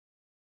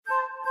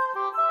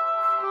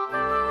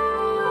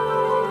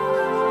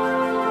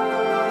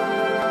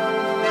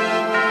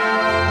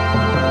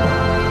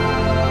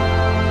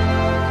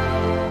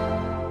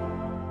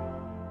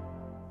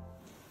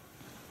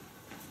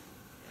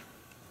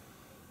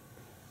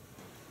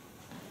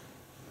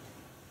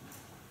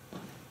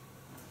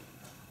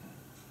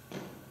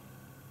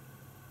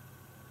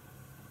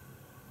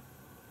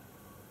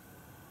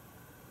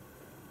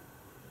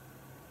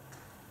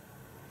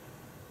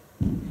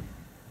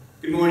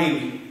Good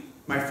morning,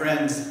 my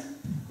friends,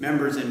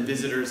 members and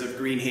visitors of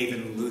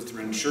Greenhaven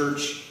Lutheran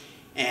Church,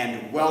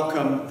 and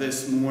welcome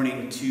this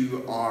morning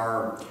to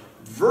our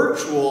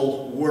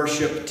virtual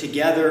worship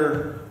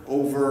together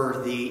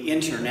over the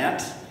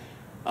internet.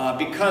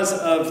 Because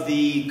of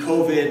the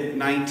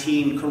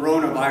COVID-19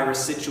 coronavirus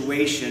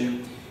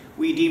situation,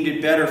 we deemed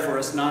it better for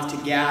us not to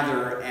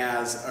gather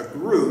as a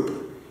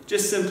group,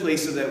 just simply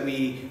so that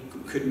we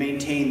could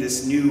maintain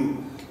this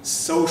new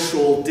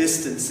social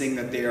distancing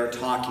that they are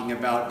talking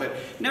about. But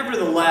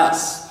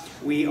nevertheless,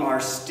 we are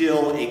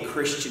still a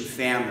Christian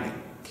family.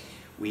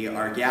 We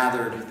are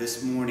gathered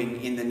this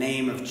morning in the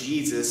name of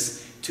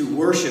Jesus to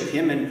worship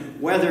him,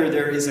 and whether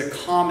there is a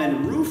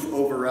common roof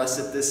over us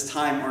at this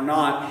time or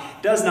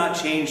not does not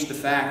change the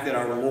fact that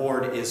our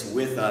Lord is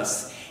with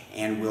us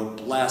and will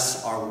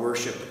bless our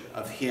worship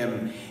of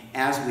him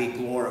as we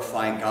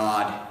glorify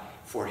God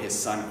for his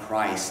Son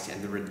Christ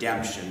and the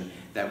redemption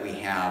that we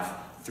have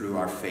through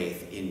our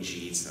faith in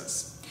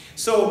Jesus.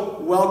 So,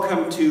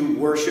 welcome to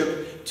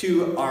worship.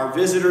 To our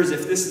visitors,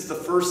 if this is the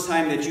first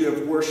time that you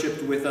have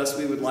worshiped with us,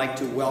 we would like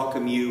to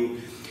welcome you.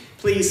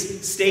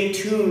 Please stay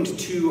tuned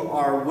to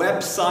our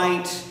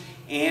website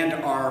and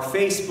our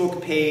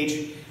Facebook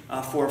page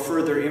for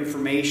further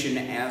information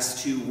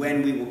as to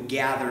when we will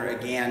gather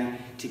again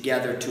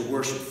together to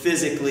worship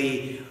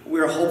physically.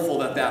 We're hopeful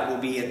that that will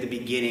be at the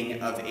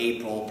beginning of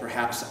April,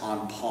 perhaps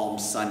on Palm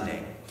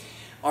Sunday.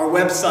 Our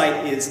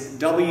website is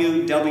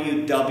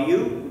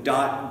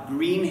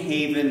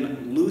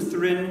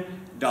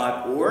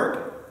www.greenhavenlutheran.org,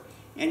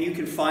 and you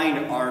can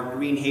find our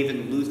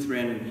Greenhaven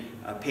Lutheran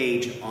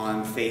page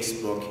on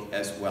Facebook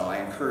as well. I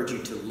encourage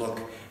you to look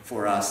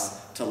for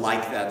us, to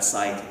like that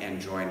site,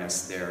 and join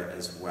us there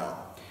as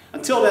well.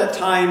 Until that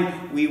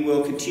time, we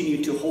will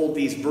continue to hold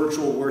these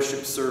virtual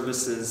worship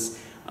services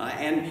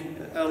and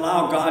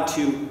allow God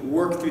to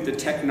work through the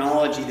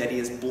technology that he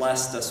has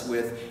blessed us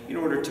with in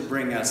order to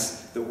bring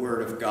us the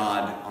Word of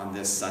God on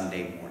this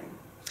Sunday morning.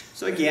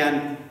 So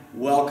again,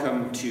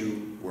 welcome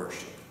to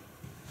worship.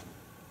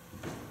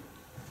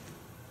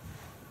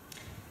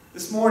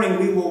 This morning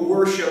we will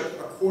worship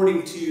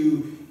according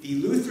to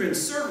the Lutheran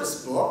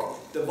service book,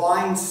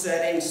 Divine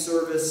Setting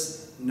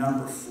Service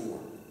number 4.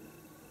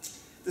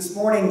 This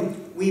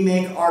morning we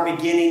make our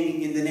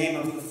beginning in the name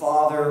of the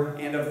Father,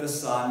 and of the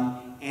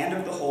Son, and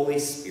of the Holy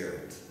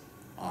Spirit.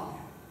 Amen.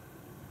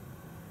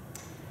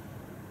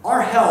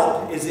 Our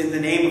help is in the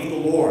name of the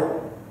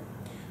Lord,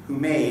 who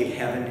made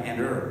heaven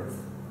and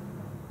earth.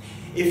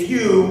 If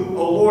you,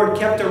 O Lord,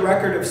 kept a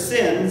record of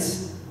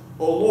sins,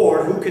 O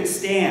Lord, who could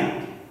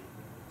stand?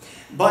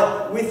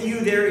 But with you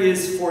there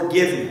is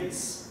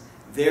forgiveness,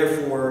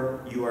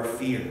 therefore you are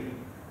feared.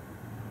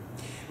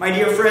 My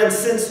dear friends,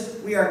 since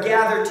we are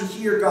gathered to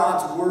hear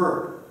God's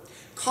word,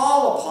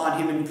 call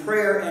upon him in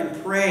prayer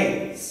and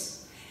praise.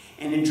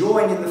 And in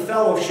joining in the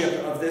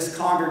fellowship of this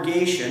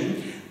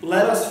congregation,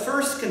 let us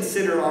first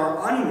consider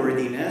our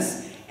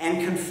unworthiness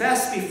and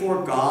confess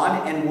before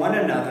God and one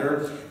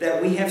another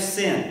that we have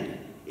sinned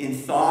in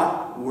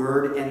thought,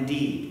 word, and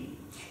deed,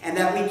 and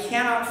that we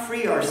cannot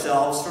free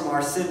ourselves from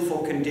our sinful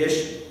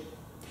condition.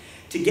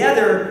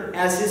 Together,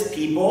 as his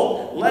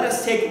people, let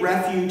us take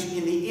refuge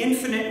in the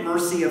infinite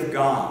mercy of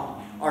God,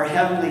 our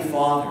Heavenly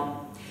Father,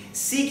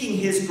 seeking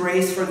his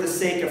grace for the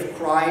sake of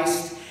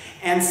Christ,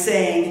 and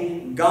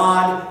saying,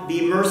 God,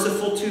 be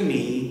merciful to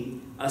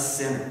me, a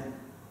sinner.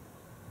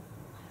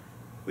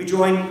 We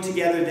join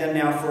together then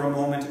now for a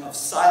moment of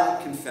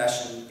silent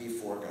confession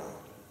before God.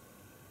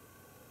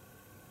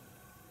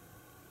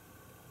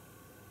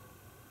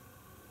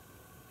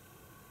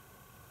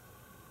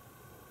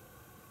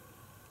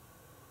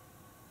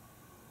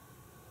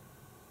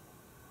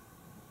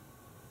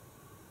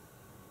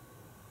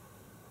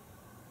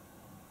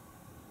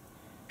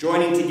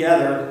 Joining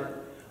together,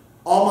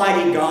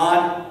 Almighty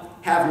God,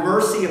 have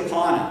mercy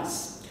upon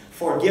us,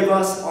 forgive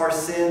us our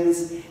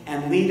sins,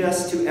 and lead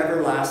us to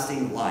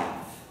everlasting life.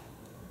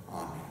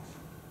 Amen.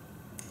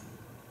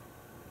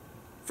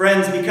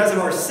 Friends, because of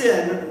our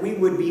sin, we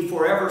would be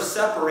forever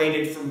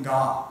separated from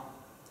God.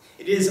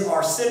 It is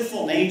our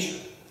sinful nature,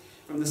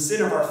 from the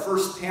sin of our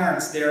first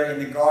parents there in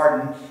the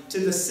garden,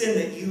 to the sin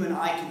that you and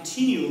I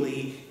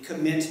continually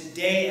commit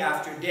day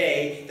after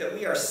day, that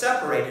we are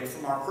separated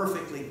from our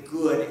perfectly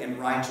good and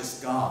righteous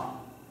God.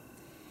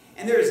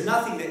 And there is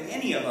nothing that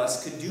any of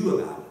us could do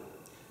about it.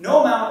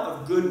 No amount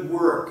of good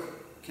work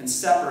can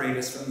separate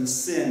us from the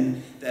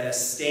sin that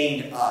has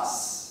stained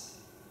us.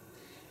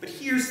 But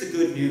here's the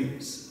good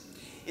news.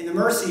 In the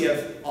mercy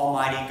of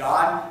Almighty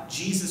God,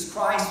 Jesus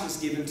Christ was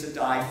given to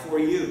die for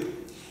you.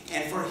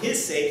 And for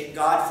his sake,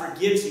 God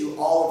forgives you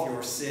all of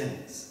your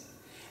sins.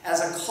 As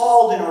a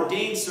called and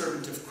ordained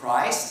servant of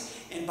Christ,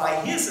 and by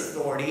his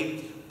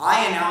authority,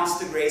 I announce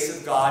the grace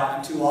of God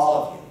unto all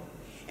of you.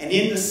 And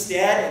in the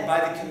stead and by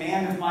the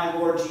command of my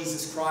Lord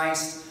Jesus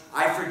Christ,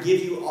 I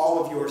forgive you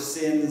all of your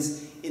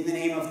sins in the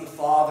name of the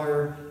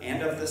Father,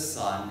 and of the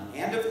Son,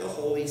 and of the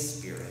Holy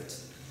Spirit.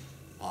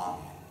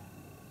 Amen.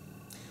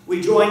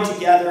 We join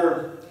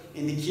together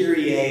in the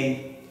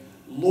Kyrie,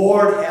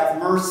 Lord have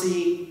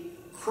mercy,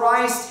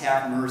 Christ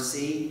have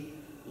mercy,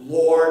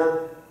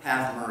 Lord,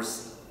 have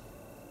mercy.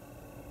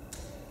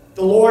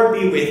 The Lord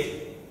be with you.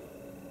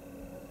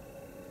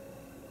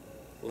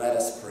 Let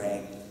us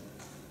pray.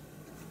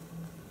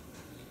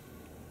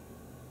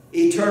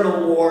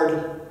 Eternal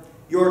Lord,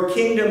 your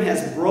kingdom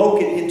has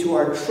broken into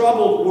our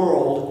troubled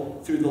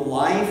world through the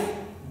life,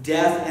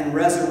 death, and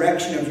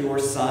resurrection of your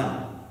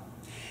Son.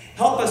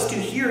 Help us to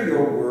hear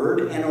your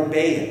word and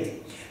obey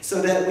it,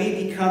 so that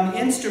we become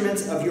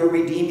instruments of your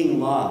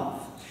redeeming love.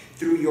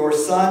 Through your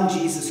Son,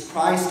 Jesus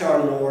Christ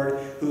our Lord,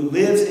 who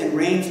lives and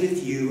reigns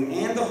with you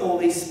and the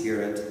Holy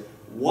Spirit,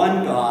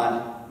 one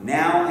God,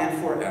 now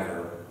and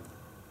forever.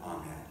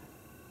 Amen.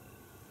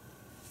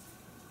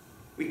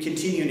 We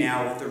continue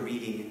now with the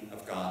reading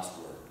of God's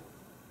Word.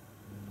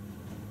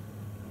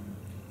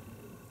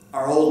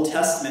 Our Old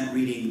Testament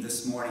reading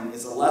this morning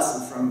is a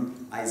lesson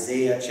from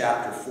Isaiah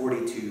chapter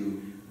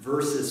 42,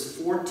 verses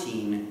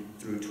 14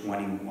 through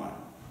 21.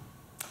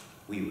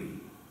 We read,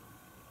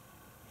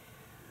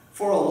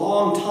 "For a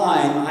long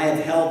time I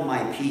have held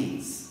my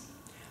peace.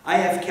 I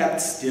have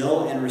kept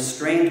still and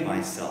restrained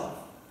myself.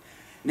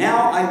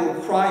 Now I will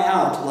cry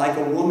out like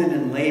a woman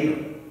in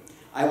labor.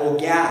 I will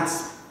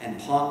gasp and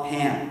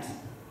pant.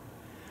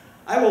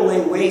 I will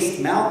lay waste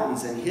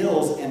mountains and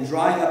hills and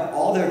dry up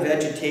all their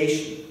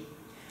vegetation.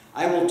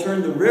 I will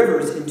turn the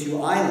rivers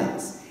into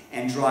islands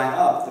and dry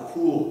up the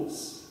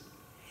pools.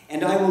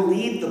 And I will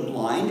lead the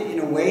blind in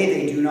a way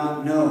they do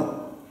not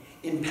know.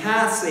 In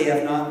paths they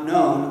have not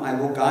known, I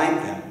will guide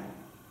them.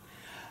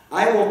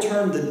 I will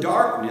turn the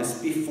darkness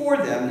before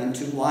them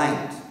into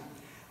light,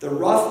 the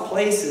rough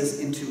places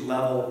into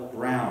level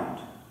ground.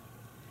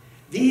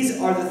 These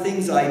are the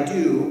things I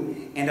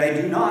do, and I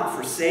do not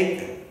forsake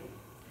them.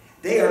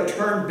 They are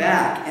turned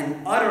back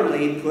and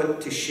utterly put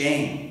to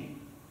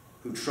shame,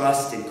 who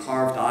trust in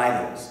carved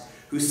idols,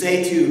 who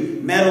say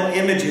to metal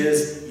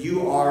images,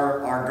 'You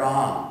are our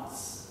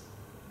gods.'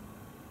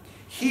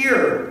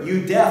 Hear,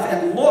 you deaf,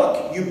 and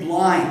look, you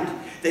blind,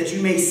 that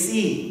you may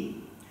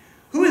see.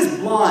 Who is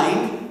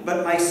blind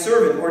but my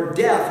servant, or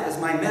deaf as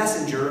my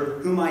messenger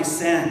whom I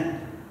send?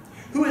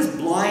 Who is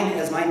blind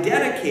as my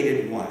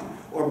dedicated one,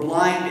 or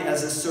blind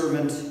as a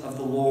servant of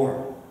the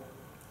Lord?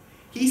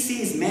 He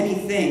sees many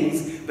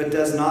things, but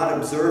does not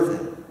observe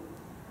them.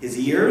 His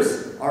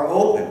ears are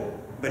open,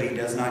 but he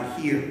does not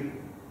hear.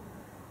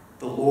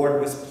 The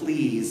Lord was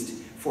pleased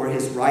for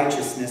his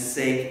righteousness'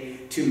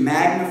 sake to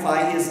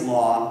magnify his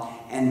law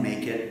and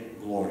make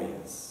it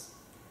glorious."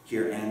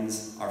 Here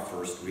ends our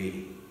first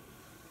reading.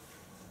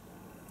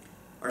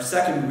 Our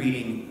second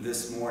reading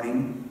this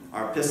morning,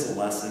 our epistle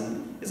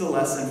lesson, is a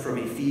lesson from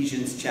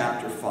Ephesians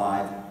chapter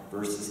 5,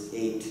 verses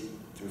 8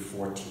 through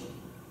 14.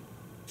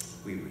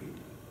 We read.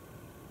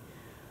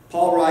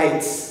 Paul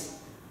writes,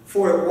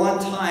 "For at one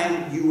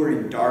time you were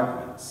in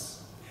darkness,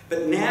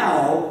 but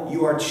now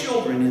you are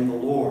children in the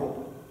Lord.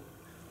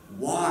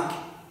 Walk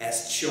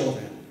as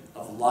children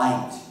of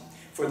light,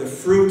 for the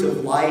fruit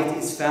of light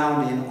is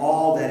found in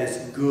all that is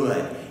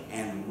good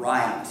and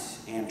right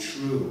and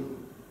true.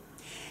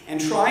 And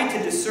try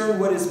to discern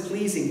what is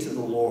pleasing to the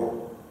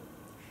Lord.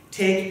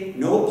 Take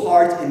no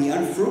part in the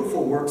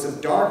unfruitful works of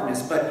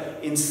darkness, but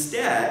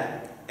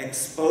instead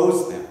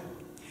expose them.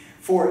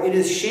 For it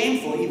is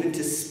shameful even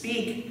to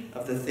speak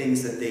of the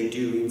things that they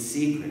do in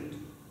secret.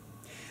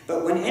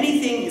 But when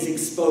anything is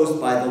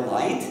exposed by the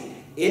light,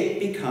 it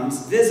becomes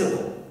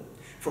visible.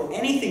 For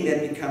anything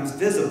that becomes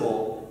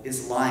visible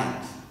is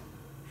light.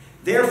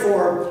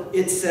 Therefore,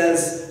 it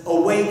says,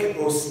 'Awake,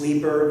 O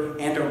sleeper,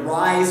 and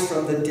arise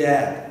from the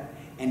dead,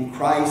 and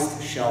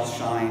Christ shall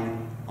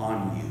shine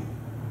on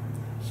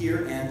you.'"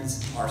 Here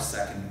ends our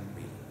second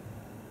reading.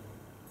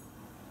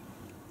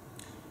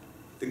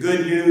 The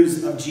good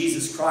news of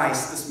Jesus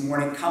Christ this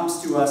morning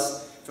comes to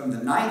us from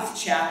the 9th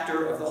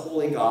chapter of the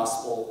Holy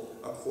Gospel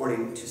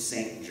according to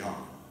St.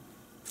 John.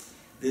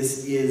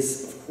 This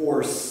is, of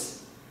course,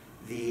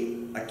 the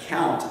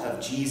account of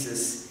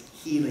Jesus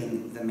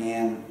healing the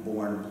man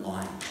born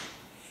blind.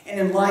 And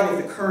in light of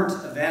the current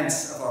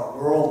events of our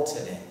world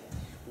today,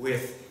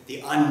 with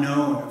the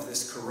unknown of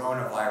this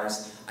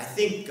coronavirus, I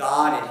think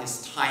God in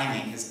his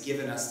timing has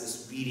given us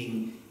this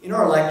reading in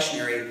our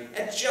lectionary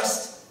at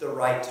just the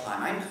right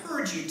time. I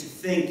encourage you to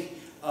think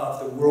of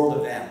the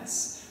world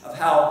events, of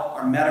how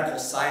our medical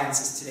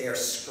sciences today are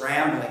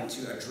scrambling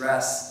to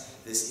address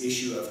this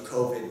issue of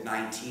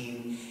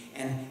COVID-19.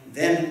 And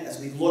then as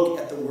we look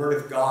at the Word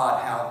of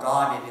God, how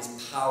God in his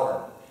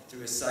power,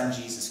 through his Son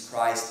Jesus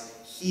Christ,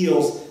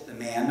 heals the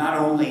man, not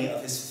only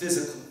of his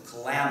physical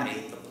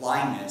calamity, the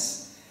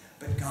blindness,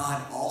 but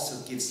God also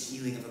gives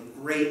healing of a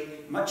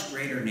much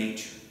greater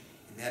nature.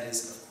 And that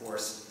is, of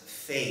course,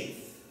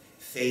 faith.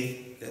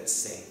 Faith that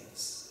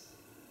saves.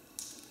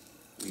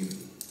 We read.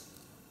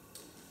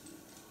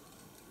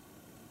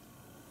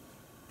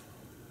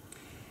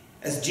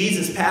 As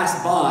Jesus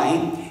passed by,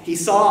 he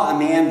saw a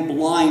man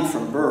blind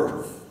from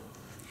birth.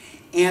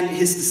 And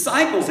his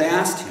disciples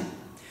asked him,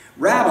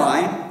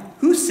 "Rabbi,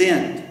 who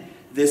sinned,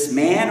 this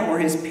man or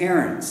his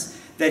parents,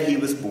 that he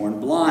was born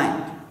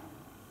blind?"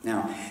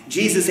 Now,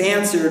 Jesus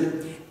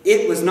answered,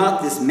 "It was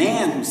not this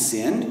man who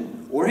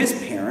sinned, or his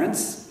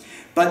parents,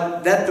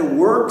 but that the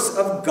works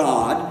of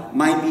God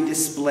might be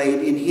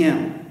displayed in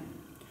him.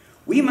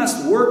 We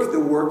must work the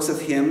works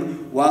of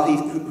him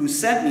who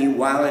sent me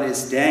while it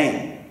is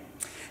day.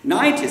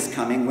 Night is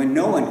coming when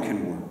no one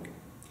can work.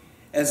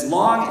 As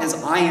long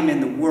as I am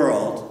in the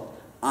world,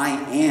 I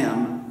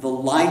am the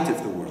light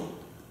of the world."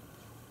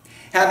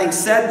 Having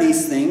said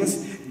these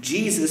things,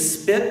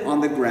 Jesus spit on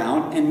the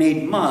ground and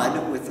made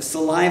mud with the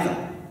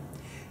saliva.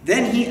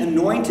 Then he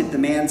anointed the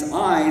man's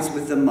eyes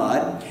with the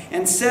mud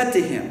and said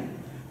to him,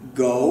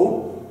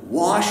 "Go,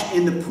 wash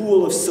in the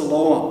pool of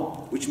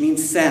Siloam," which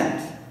means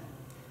sent.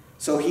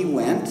 So he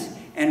went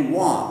and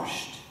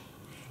washed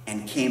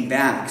and came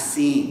back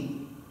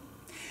seeing.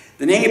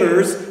 The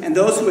neighbors and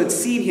those who had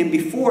seen him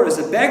before as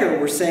a beggar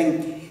were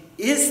saying,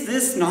 "Is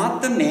this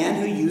not the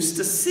man who used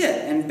to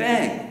sit and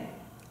beg?"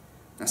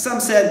 Now some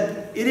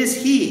said, "It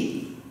is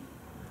he."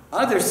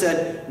 Others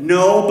said,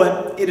 "No,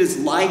 but it is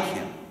like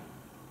him."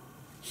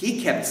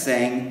 He kept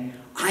saying,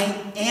 "I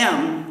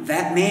am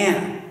that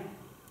man."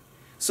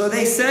 So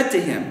they said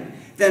to him,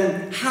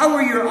 "Then how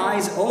were your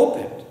eyes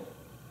opened?"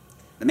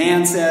 The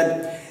man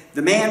said,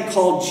 "The man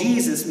called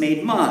Jesus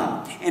made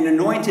mud and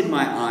anointed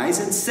my eyes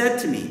and said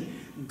to me,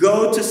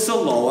 'Go to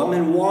Siloam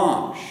and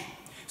wash.'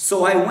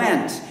 So I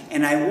went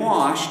and I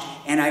washed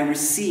and I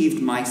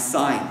received my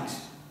sight."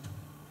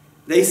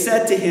 They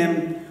said to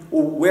him,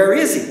 "Well, where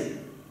is he?"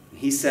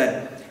 He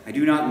said, "I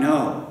do not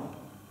know."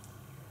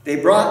 They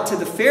brought to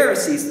the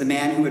Pharisees the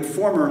man who had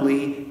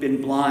formerly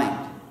been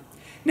blind.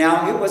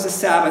 Now it was a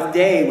Sabbath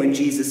day when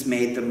Jesus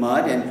made the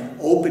mud and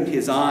opened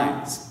his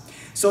eyes.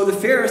 So the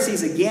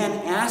Pharisees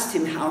again asked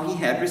him how he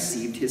had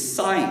received his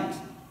sight.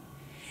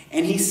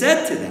 And he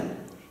said to them,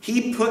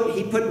 He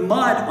put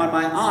mud on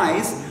my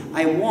eyes,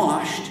 I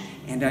washed,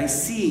 and I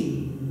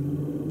see."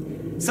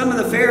 Some of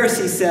the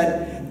Pharisees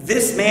said,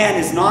 "This man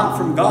is not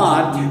from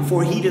God,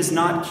 for he does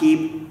not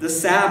keep the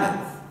Sabbath."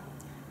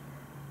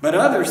 But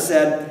others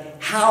said,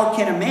 "How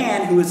can a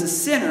man who is a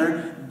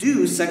sinner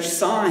do such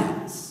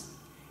signs?"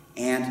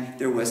 And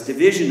there was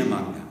division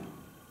among them.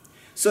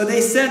 So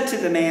they said to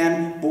the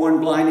man born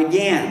blind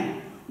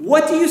again,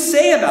 "What do you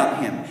say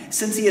about him,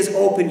 since he has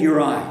opened your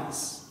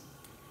eyes?"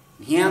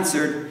 And he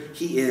answered,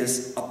 "He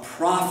is a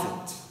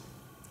prophet."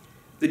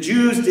 The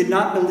Jews did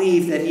not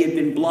believe that he had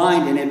been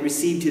blind and had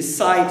received his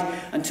sight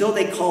until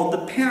they called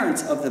the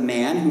parents of the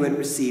man who had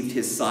received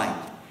his sight.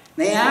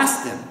 They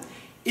asked them,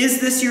 "Is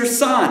this your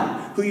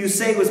son, who you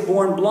say was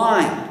born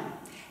blind?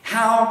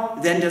 How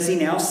then does he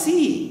now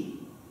see?"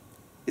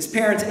 His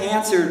parents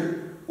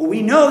answered, "Well,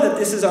 we know that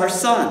this is our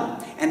son,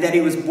 and that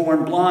he was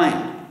born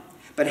blind.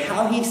 But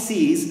how he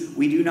sees,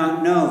 we do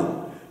not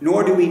know,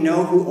 nor do we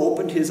know who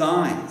opened his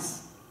eyes.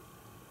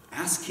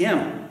 Ask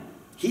him.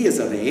 He is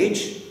of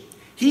age.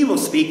 He will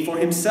speak for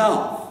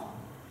himself."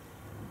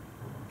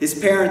 His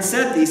parents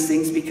said these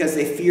things because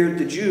they feared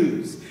the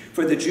Jews,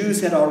 for the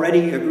Jews had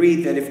already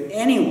agreed that if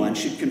anyone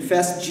should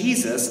confess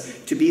Jesus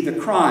to be the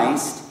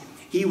Christ,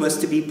 he was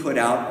to be put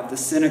out of the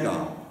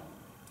synagogue.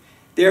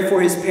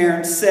 Therefore his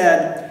parents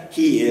said,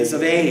 "He is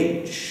of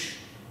age.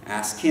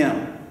 Ask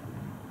him."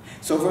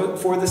 So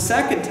for the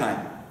second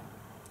time,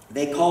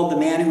 they called the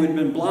man who had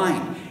been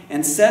blind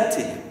and said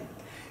to him,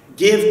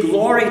 "Give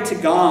glory to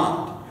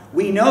God.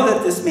 We know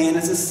that this man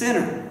is a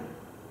sinner."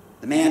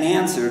 The man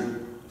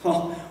answered,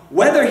 "Well,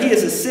 whether he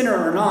is a sinner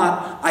or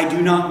not, I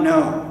do not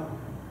know.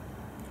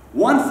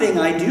 One thing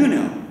I do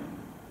know,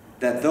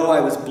 that though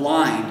I was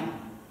blind,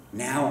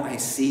 now I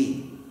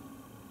see."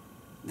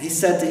 They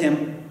said to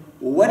him,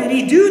 "Well, what did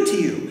he do to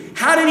you?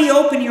 How did he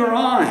open your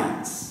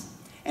eyes?"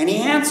 And he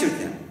answered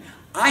them,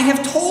 "I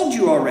have told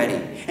you already,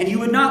 and you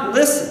would not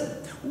listen.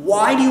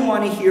 Why do you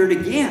want to hear it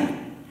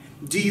again?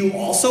 Do you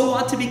also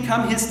want to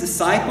become his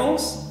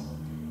disciples?"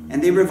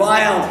 And they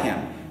reviled him,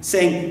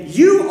 saying,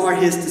 "You are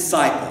his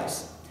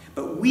disciples,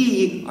 but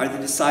we are the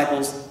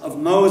disciples of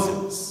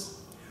Moses.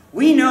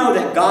 We know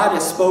that God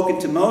has spoken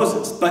to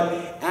Moses,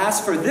 but as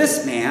for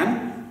this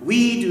man,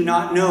 we do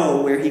not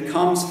know where he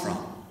comes from."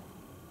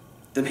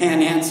 The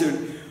man answered,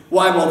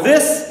 "Why, well,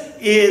 this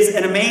is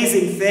an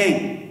amazing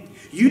thing.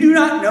 You do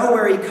not know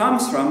where he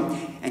comes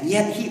from, and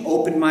yet he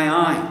opened my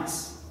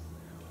eyes.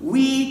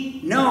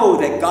 We know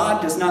that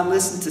God does not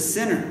listen to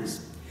sinners.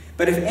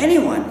 But if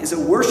anyone is a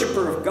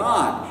worshiper of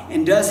God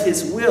and does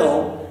his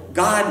will,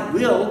 God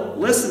will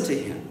listen to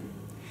him.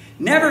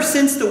 Never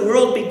since the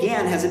world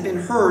began has it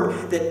been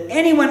heard that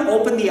anyone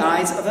opened the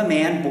eyes of a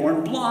man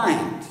born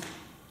blind.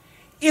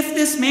 If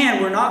this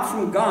man were not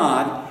from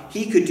God,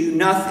 he could do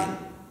nothing."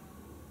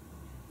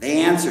 They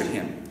answered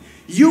him,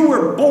 "You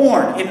were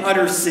born in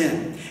utter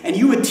sin, and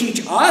you would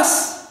teach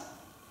us?"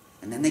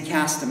 And then they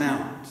cast him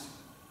out.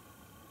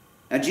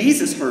 Now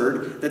Jesus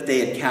heard that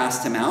they had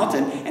cast him out,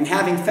 and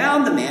having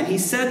found the man, he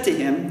said to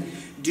him,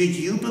 "Do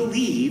you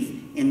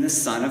believe in the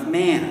Son of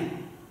Man?"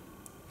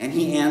 And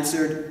he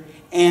answered,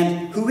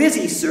 "And who is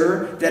he,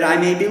 sir, that I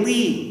may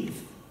believe?"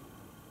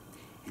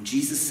 And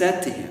Jesus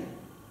said to him,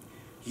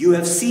 "You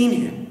have seen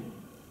him,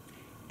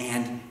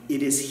 and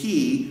it is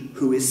he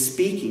who is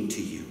speaking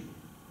to you."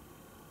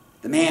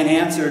 The man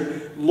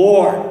answered,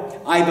 "Lord,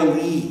 I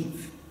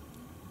believe."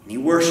 And he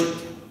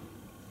worshipped him.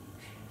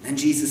 And then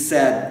Jesus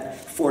said,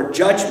 "For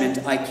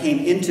judgment I came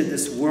into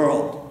this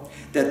world,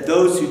 that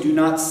those who do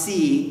not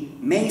see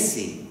may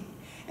see,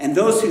 and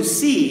those who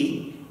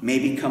see may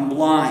become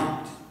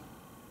blind."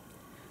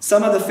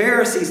 Some of the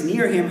Pharisees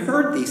near him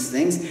heard these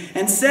things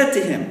and said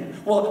to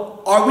him,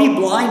 "Well, are we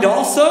blind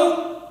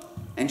also?"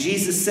 And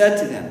Jesus said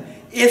to them,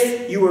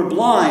 "If you were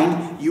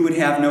blind, you would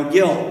have no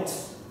guilt.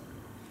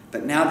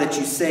 But now that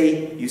you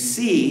say you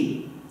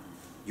see,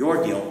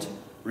 your guilt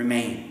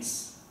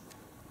remains."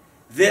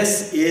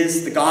 This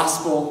is the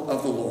gospel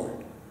of the Lord.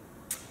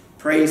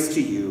 Praise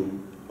to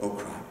you, O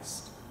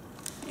Christ.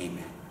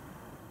 Amen.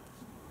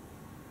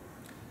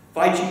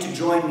 I invite you to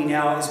join me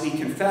now as we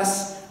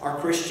confess our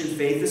Christian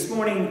faith this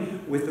morning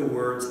with the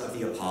words of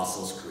the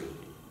Apostles' Creed.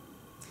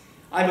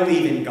 I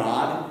believe in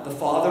God, the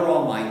Father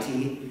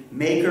Almighty,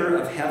 maker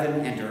of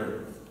heaven and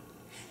earth,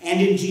 and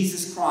in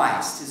Jesus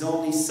Christ, his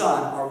only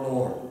Son, our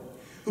Lord,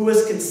 who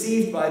was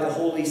conceived by the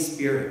Holy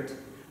Spirit,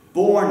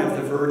 born of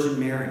the Virgin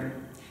Mary,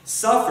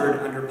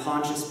 suffered under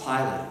Pontius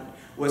Pilate,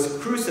 was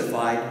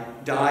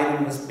crucified, died,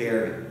 and was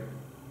buried.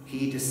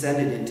 He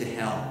descended into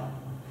hell.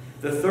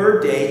 The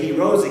third day he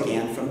rose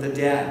again from the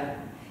dead.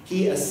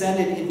 He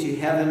ascended into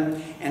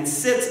heaven and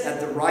sits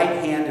at the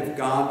right hand of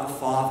God the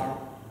Father.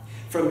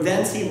 From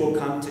thence he will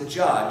come to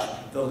judge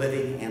the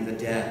living and the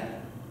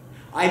dead.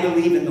 I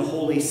believe in the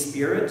Holy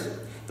Spirit,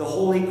 the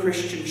holy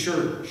Christian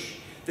church,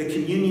 the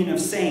communion of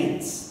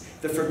saints,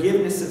 the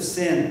forgiveness of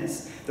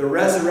sins, the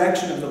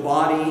resurrection of the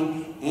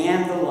body,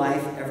 and the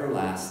life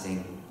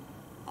everlasting.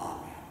 Amen.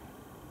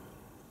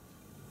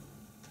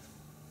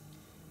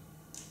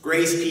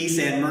 Grace, peace,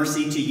 and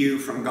mercy to you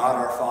from God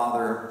our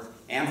Father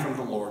and from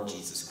the Lord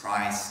Jesus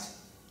Christ.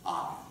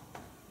 Amen.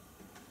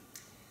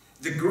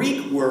 The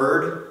Greek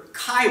word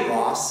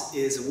kairos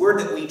is a word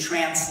that we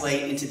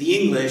translate into the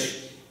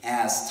English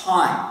as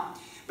time.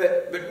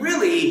 But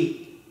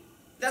really,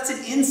 that's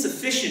an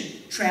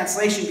insufficient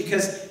translation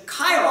because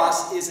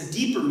kairos is a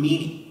deeper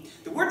meaning.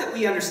 The word that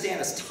we understand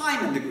as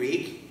time in the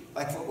Greek,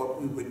 like what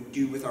we would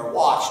do with our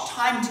watch,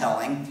 time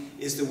telling,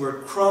 is the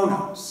word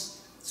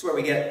chronos. That's where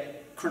we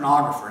get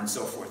chronographer and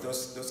so forth,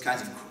 those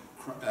kinds of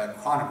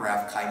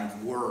chronograph kind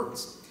of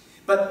words.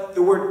 But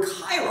the word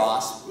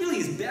kairos really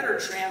is better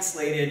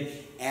translated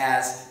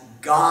as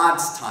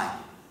God's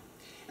timing.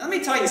 Now, let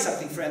me tell you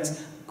something,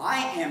 friends. I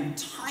am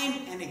time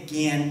and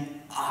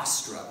again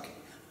awestruck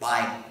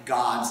by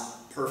God's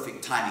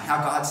perfect timing,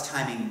 how God's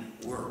timing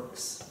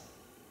works.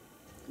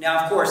 Now,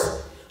 of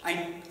course,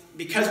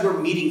 because we're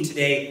meeting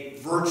today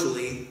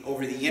virtually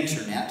over the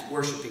internet,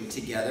 worshiping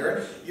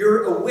together,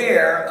 you're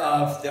aware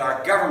of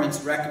our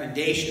government's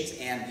recommendations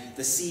and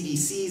the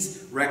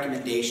CDC's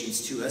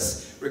recommendations to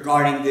us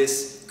regarding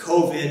this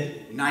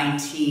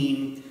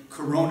COVID-19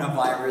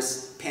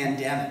 coronavirus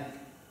pandemic.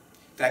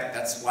 In fact,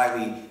 that's why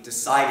we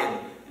decided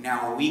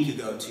now a week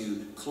ago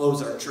to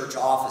close our church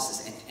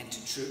offices and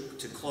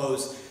to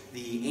close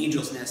the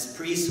Angel's Nest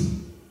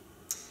preschool.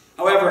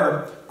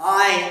 However,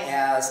 I,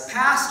 as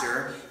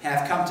pastor,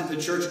 have come to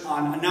the church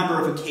on a number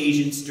of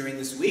occasions during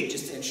this week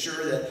just to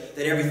ensure that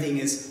everything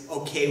is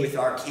okay with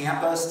our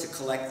campus, to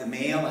collect the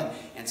mail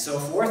and so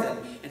forth.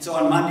 And so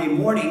on Monday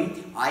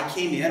morning, I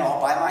came in all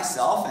by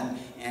myself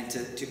and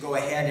to go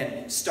ahead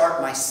and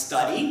start my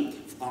study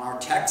on our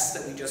text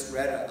that we just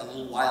read a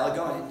little while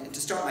ago, and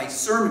to start my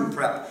sermon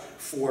prep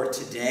for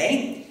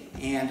today.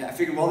 And I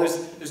figured, well,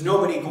 there's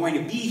nobody going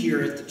to be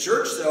here at the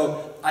church,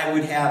 so I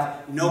would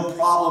have no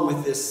problem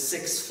with this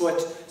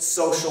 6-foot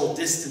social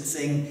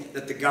distancing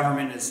that the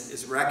government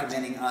is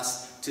recommending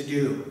us to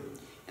do.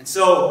 And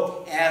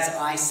so, as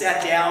I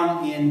sat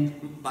down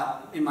in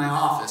my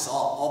office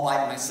all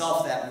by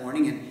myself that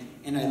morning,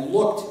 and I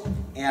looked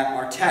at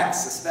our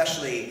text,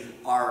 especially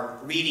our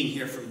reading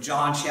here from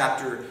John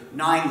chapter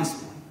 9 this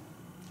morning,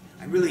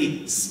 I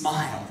really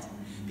smiled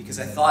because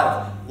I thought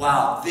of,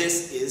 wow,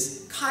 this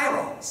is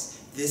kairos.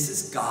 This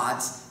is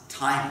God's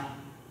timing.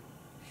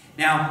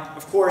 Now,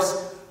 of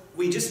course,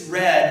 we just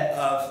read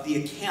of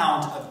the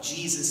account of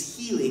Jesus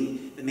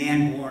healing the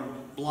man born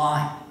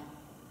blind.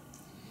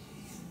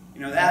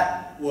 You know,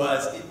 that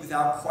was,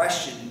 without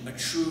question, a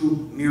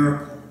true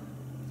miracle.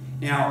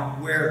 Now,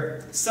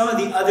 where some of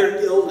the other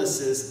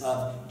illnesses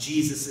of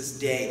Jesus'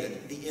 day,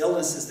 the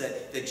illnesses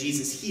that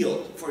Jesus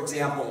healed, for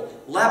example,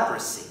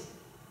 leprosy,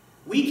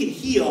 we can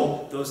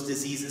heal those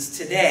diseases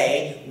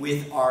today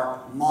with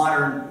our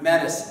modern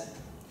medicine.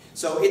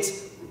 So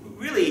it's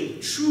really,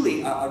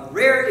 truly a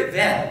rare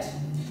event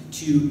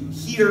to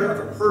hear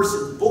of a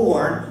person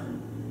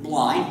born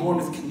blind, born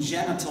with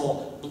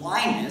congenital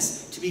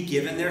blindness, to be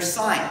given their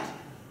sight.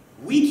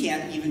 We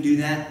can't even do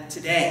that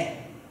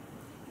today.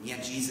 And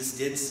yet Jesus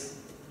did so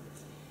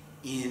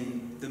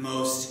in the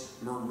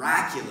most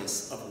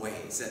miraculous of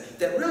ways.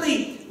 That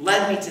really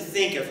led me to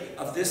think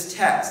of this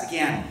text.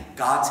 Again,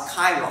 God's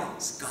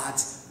kairos,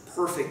 God's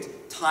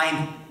perfect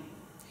timing.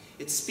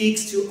 It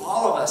speaks to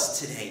all of us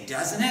today,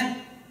 doesn't it?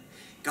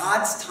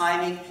 God's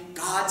timing,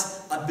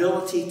 God's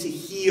ability to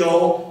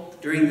heal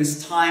during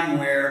this time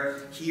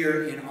where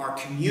here in our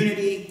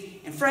community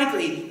and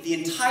frankly, the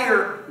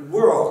entire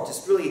world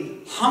just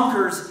really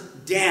hunkers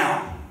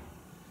down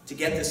to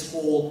get this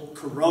whole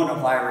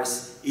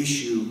coronavirus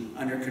issue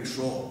under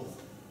control.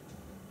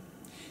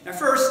 Now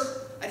first,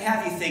 I'd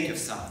have you think of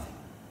something.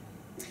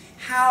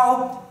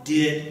 How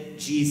did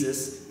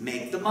Jesus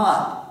make the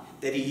mud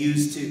that he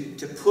used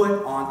to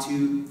put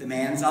onto the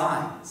man's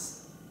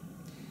eyes?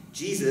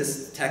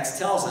 Jesus, the text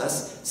tells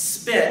us,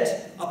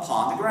 spit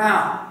upon the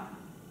ground.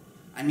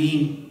 I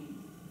mean,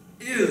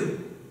 ew.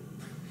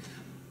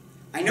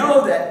 I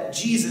know that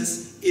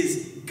Jesus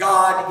is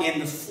God in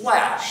the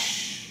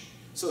flesh,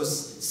 so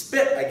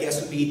spit, I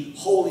guess, would be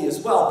holy as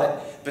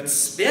well, but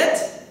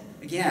spit?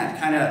 Again,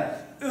 kind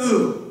of,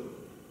 ooh.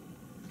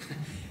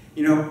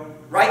 You know,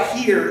 right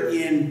here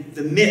in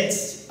the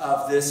midst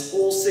of this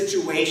whole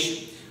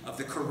situation of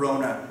the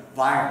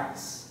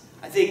coronavirus,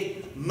 I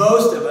think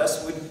most of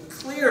us would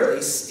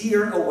clearly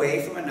steer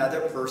away from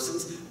another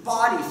person's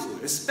body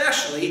fluid,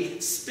 especially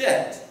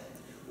spit.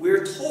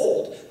 We're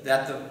told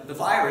that the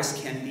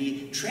virus can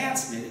be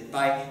transmitted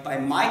by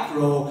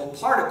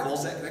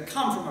microparticles that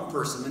come from a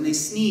person when they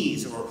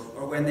sneeze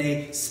or when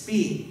they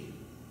speak.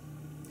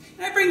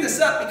 And I bring this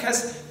up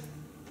because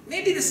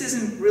maybe this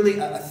isn't really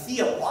a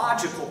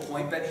theological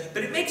point, but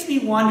it makes me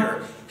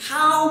wonder,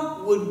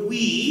 how would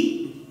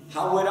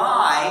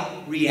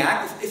I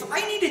react if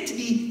I needed to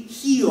be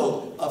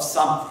healed of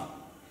something?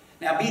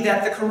 Now, be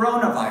that the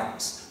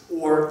coronavirus,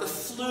 or the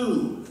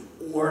flu,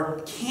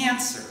 or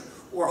cancer,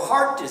 or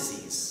heart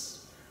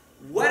disease,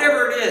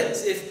 whatever it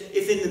is,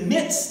 if in the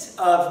midst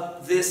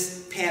of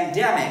this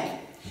pandemic,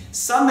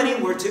 somebody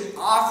were to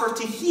offer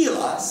to heal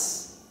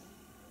us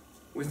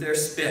with their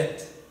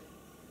spit.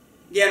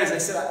 Again, as I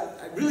said,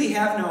 I really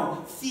have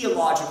no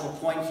theological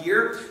point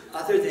here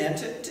other than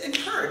to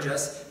encourage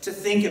us to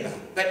think about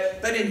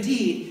it. But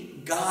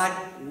indeed, God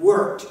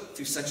worked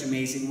through such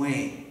amazing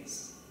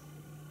ways.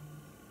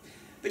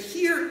 But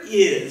here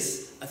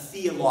is a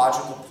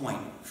theological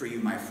point for you,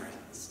 my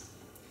friends.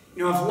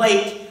 You know, of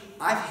late,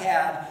 I've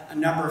had a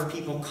number of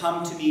people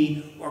come to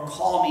me or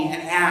call me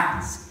and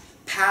ask,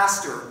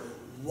 Pastor,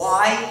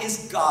 why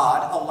is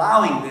God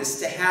allowing this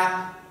to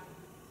happen?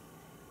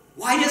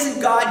 Why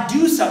doesn't God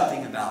do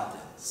something about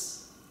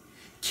this?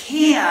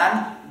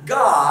 Can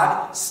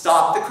God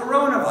stop the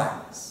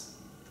coronavirus?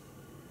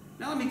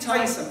 Now let me tell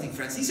you something,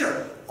 friends. These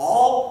are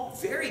all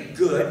very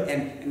good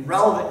and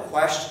relevant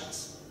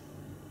questions.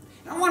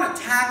 And I want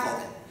to tackle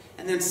them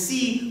and then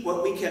see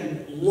what we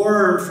can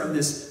learn from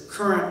this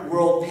current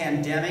world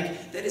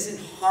pandemic that is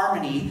in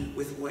harmony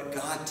with what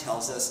God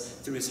tells us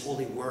through his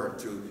holy word,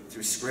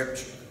 through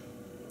Scripture.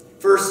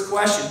 First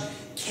question,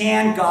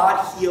 can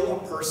God heal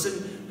a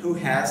person who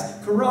has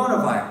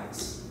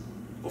coronavirus?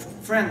 Well,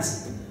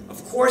 friends,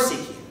 of course he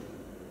can.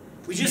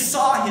 We just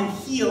saw him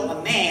heal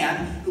a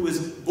man who was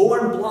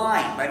born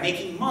blind by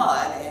making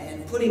mud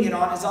and putting it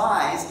on his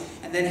eyes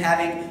and then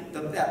having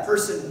that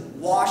person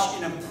wash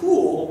in a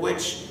pool,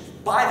 which,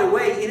 by the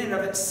way, in and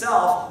of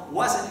itself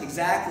wasn't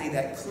exactly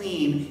that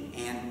clean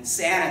and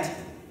sanitary.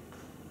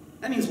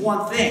 That means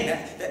one thing.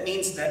 That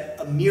means that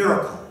a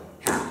miracle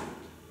happened.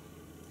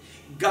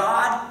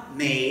 God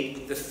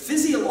made the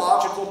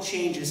physiological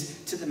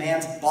changes to the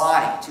man's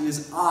body, to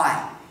his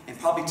eye, and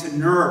probably to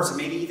nerves, and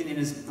maybe even in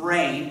his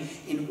brain,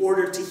 in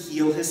order to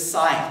heal his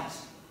sight.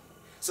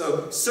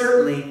 So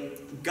certainly,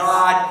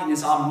 God in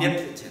his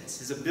omnipotence,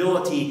 his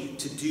ability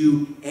to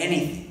do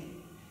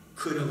anything,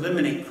 could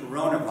eliminate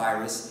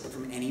coronavirus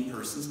from any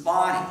person's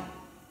body.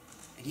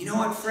 And you know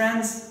what,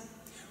 friends?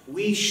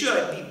 We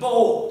should be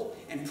bold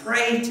and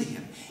pray to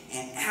him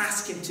and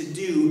ask him to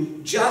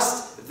do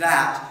just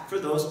that for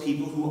those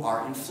people who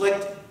are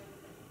inflicted.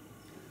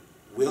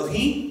 Will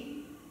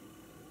he?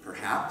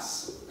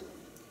 Perhaps.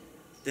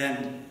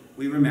 Then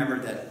we remember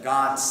that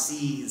God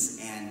sees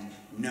and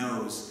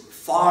knows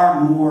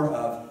far more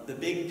of the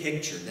big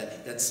picture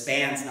that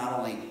spans not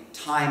only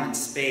time and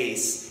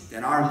space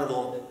than our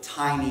little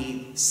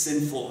tiny,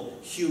 sinful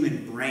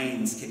human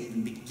brains can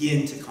even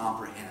begin to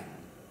comprehend.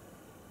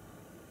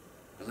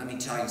 But let me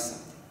tell you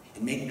something,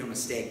 and make no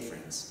mistake,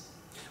 friends.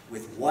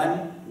 With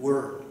one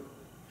word,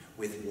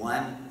 with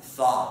one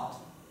thought,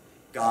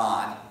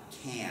 God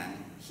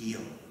can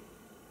heal.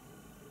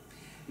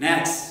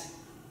 Next,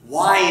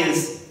 why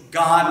is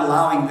God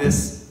allowing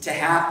this to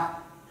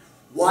happen?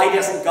 Why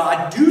doesn't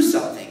God do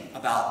something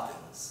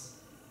about this?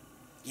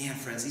 Yeah,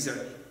 friends, these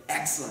are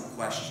excellent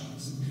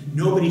questions.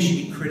 Nobody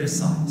should be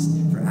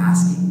criticized for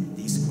asking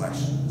these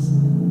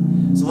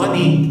questions. So let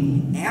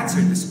me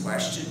answer this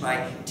question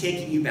by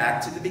taking you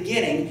back to the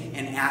beginning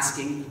and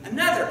asking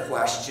another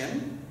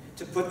question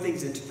to put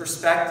things into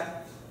perspective.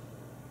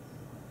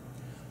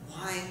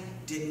 Why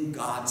didn't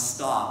God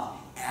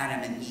stop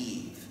Adam and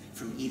Eve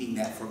from eating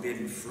that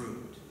forbidden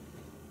fruit?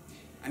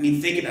 I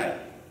mean, think about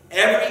it.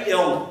 Every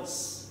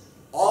illness,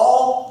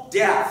 all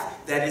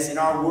death that is in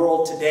our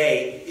world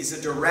today is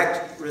a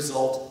direct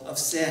result of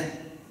sin.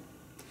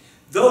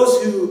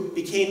 Those who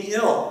became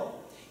ill,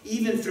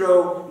 even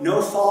through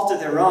no fault of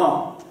their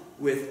own,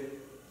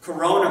 with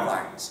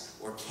coronavirus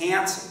or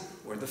cancer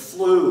or the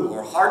flu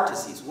or heart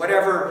disease,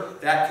 whatever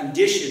that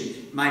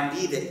condition might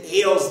be that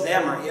ails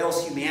them or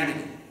ails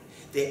humanity,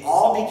 they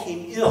all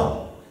became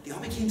ill. They all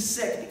became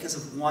sick because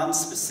of one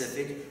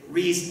specific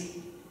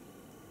reason.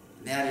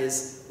 And that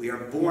is, we are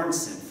born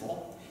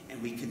sinful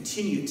and we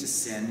continue to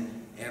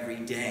sin every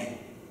day.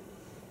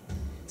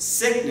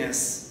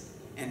 Sickness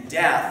and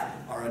death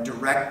are a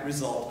direct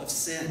result of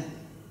sin.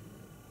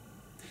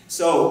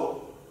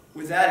 So,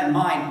 with that in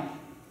mind,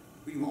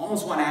 we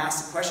almost want to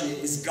ask the question,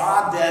 is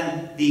God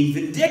then being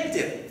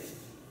vindictive?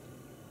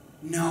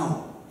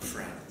 No,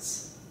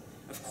 friends.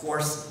 Of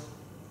course not.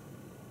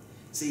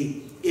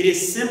 See, it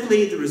is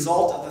simply the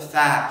result of the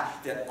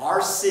fact that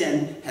our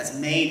sin has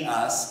made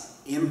us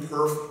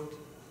imperfect.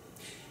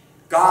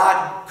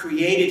 God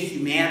created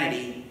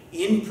humanity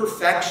in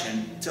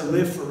perfection to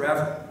live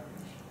forever.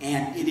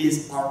 And it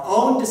is our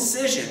own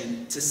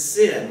decision to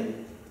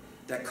sin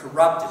that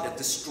corrupted, that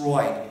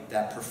destroyed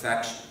that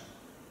perfection.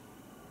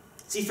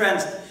 See,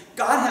 friends,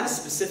 God had a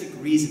specific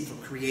reason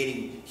for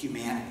creating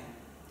humanity.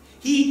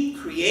 He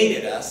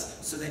created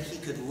us so that he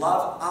could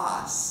love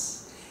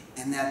us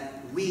and that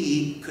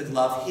we could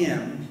love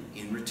him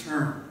in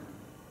return.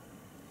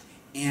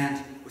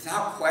 And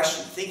without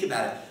question, think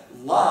about it,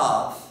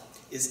 love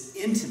is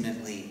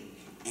intimately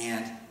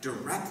and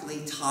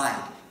directly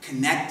tied,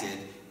 connected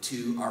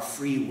to our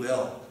free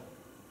will.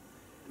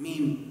 I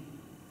mean,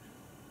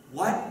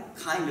 what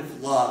kind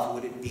of love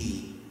would it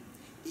be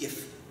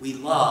if we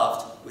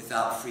loved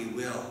without free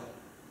will?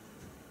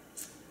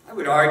 I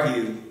would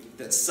argue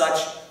that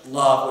such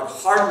love would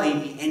hardly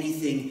be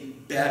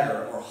anything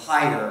better or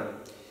higher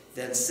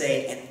than,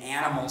 say, an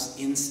animal's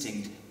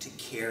instinct to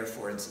care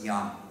for its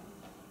young.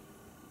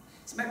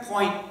 So my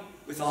point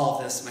with all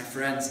of this, my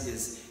friends,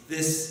 is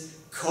this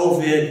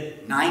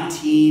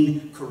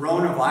COVID-19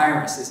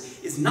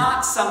 coronavirus is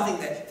not something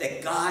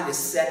that God is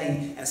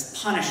setting as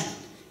punishment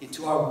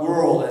into our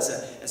world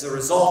as a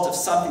result of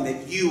something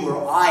that you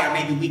or I, or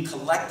maybe we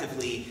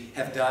collectively,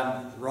 have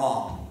done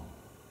wrong.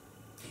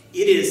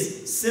 It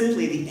is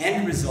simply the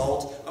end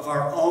result of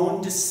our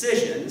own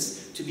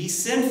decisions to be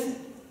sinful,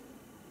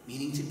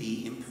 meaning to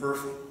be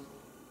imperfect.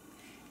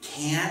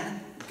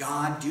 Can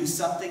God do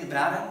something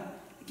about it?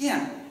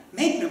 Again,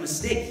 make no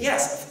mistake,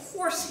 yes, of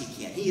course he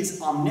can. He is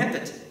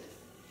omnipotent.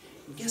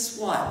 And guess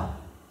what?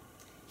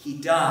 He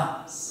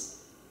does.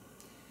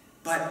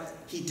 But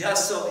he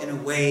does so in a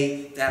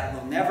way that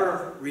will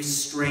never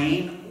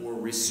restrain or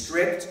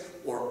restrict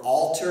or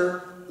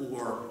alter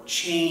or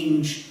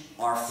change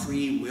our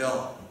free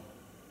will.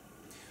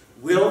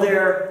 Will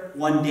there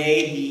one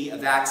day be a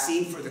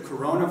vaccine for the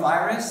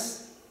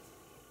coronavirus?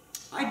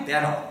 I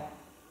bet on it.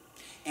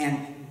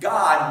 And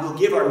God will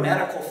give our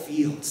medical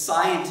field,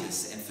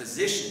 scientists and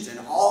physicians and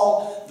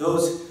all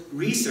those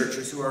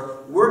researchers who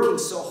are working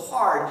so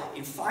hard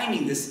in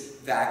finding this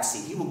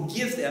vaccine, he will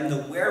give them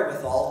the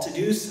wherewithal to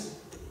do so.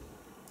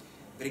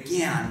 But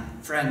again,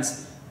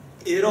 friends,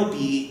 it'll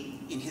be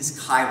in his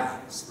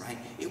kairos, right?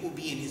 It will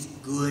be in his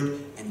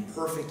good and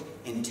perfect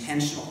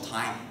intentional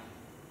timing.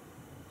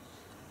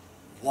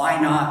 Why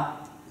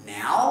not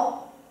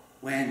now,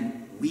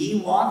 when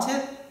we want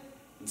it,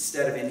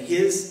 instead of in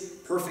his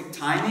perfect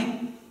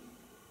timing?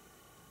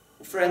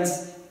 Well,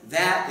 friends,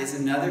 that is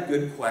another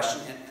good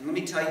question. And let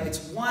me tell you,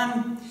 it's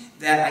one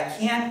that I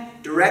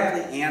can't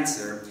directly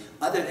answer,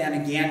 other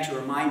than, again, to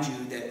remind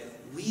you that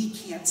we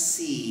can't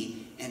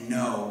see and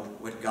know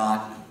what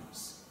God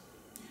knows.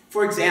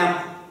 For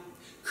example,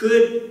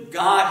 could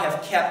God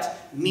have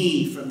kept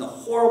me from the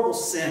horrible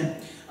sin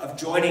of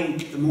joining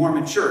the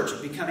Mormon church,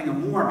 of becoming a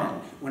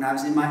Mormon when I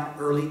was in my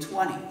early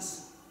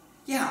 20s?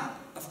 Yeah,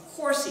 of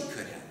course he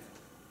could have.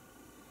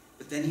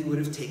 But then he would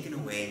have taken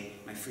away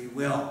my free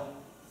will.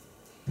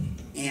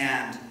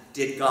 And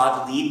did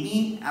God lead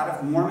me out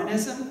of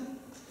Mormonism?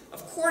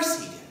 Of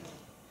course he did.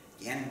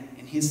 Again,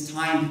 in his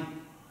timing.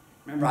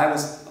 Remember, I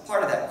was a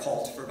part of that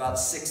cult for about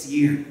 6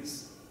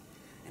 years.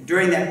 And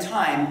during that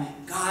time,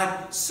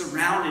 God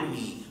surrounded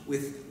me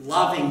with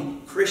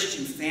loving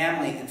Christian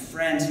family and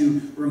friends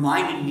who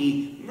reminded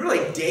me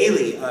really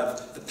daily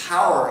of the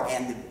power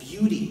and the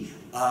beauty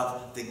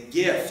of the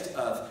gift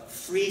of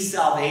free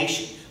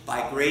salvation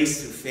by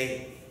grace through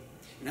faith.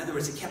 In other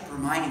words, it kept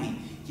reminding me,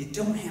 you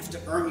don't have to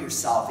earn your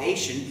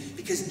salvation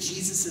because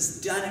Jesus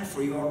has done it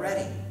for you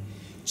already.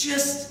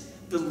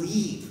 Just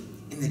believe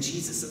in the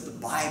Jesus of the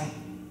Bible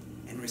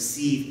and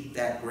receive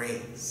that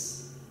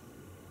grace.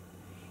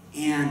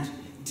 And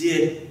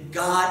did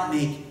God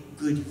make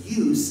good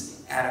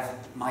use out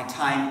of my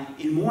time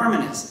in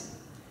Mormonism,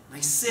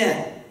 my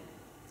sin?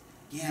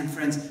 Again,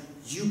 friends,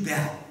 you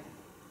bet.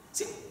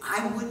 See,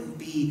 I wouldn't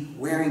be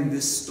wearing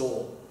this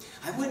stole.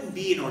 I wouldn't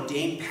be an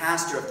ordained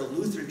pastor of the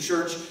Lutheran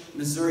Church,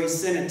 Missouri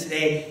Synod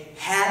today,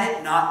 had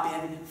it not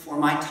been for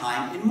my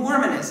time in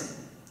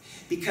Mormonism.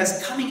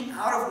 Because coming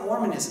out of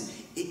Mormonism,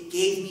 it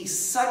gave me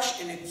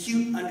such an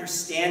acute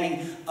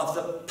understanding of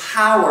the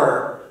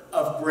power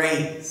of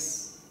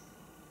grace.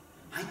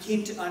 I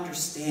came to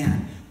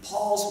understand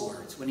Paul's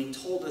words when he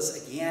told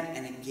us again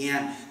and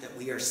again that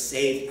we are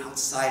saved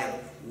outside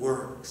of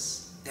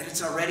works, that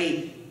it's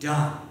already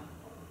done.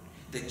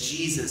 that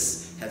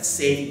Jesus had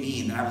saved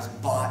me and that I was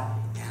bought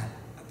at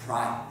a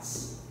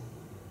price.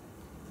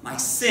 My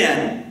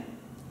sin,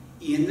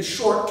 in the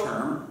short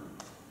term,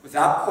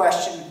 without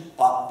question,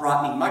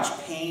 brought me much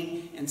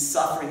pain and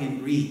suffering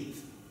and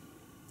grief.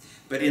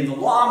 But in the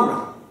long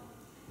run,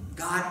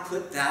 God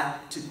put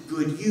that to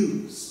good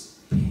use.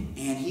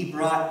 And he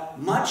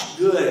brought much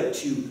good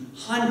to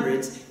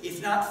hundreds,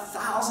 if not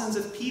thousands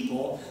of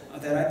people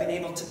that I've been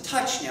able to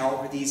touch now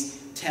over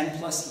these 10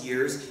 plus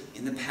years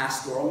in the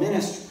pastoral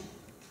ministry.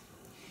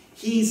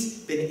 He's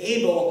been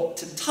able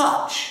to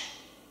touch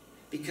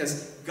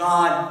because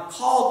God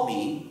called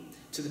me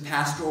to the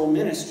pastoral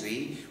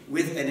ministry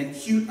with an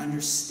acute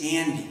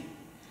understanding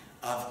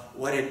of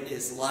what it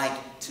is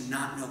like to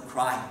not know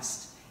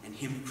Christ and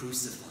him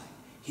crucified,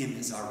 him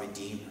as our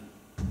Redeemer.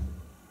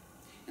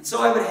 And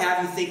so I would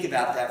have you think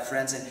about that,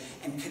 friends,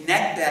 and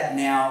connect that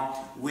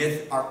now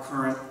with our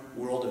current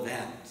world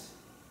event.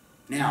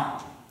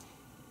 Now,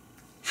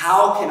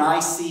 how can I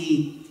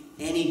see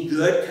any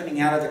good coming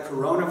out of the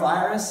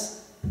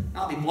coronavirus?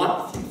 I'll be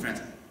blunt with you,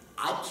 friends.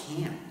 I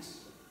can't.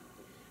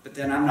 But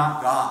then I'm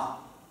not God.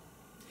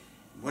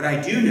 What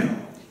I do know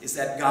is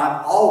that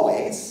God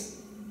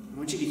always, I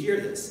want you to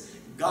hear this,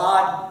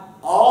 God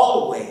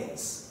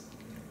always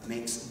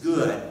makes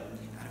good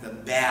out of a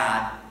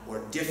bad or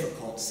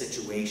difficult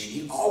situation.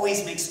 He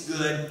always makes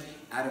good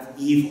out of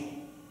evil.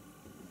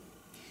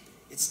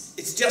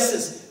 It's just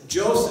as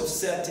Joseph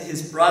said to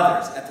his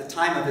brothers at the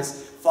time of his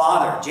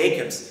father,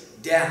 Jacob's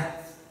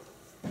death,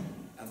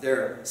 of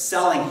their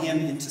selling him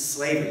into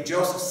slavery.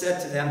 Joseph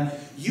said to them,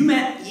 "You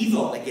meant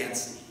evil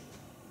against me,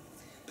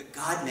 but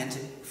God meant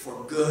it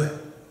for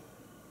good."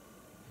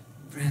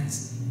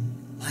 Friends,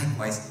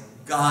 likewise,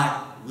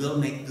 God will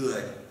make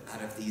good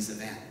out of these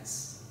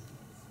events.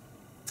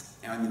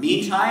 Now, in the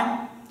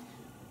meantime,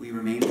 we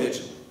remain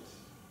vigilant.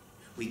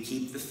 We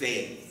keep the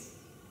faith.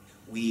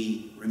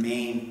 We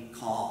remain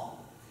calm,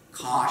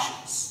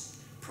 cautious,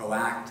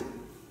 proactive.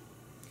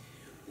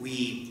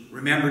 We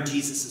remember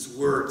Jesus'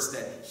 words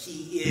that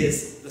he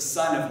is the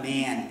Son of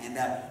Man and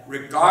that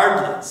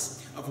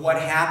regardless of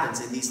what happens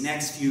in these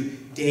next few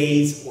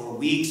days or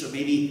weeks or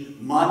maybe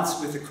months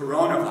with the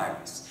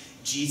coronavirus,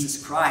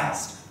 Jesus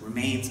Christ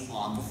remains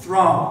on the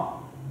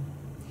throne.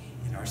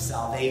 And our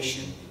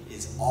salvation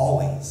is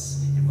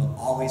always and will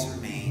always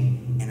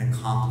remain an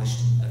accomplished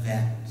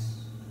event.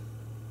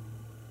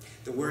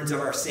 The words of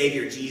our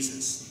Savior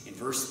Jesus in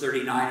verse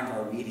 39 of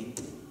our reading,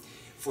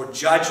 "For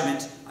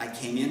judgment I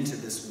came into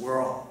this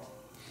world,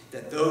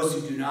 that those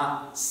who do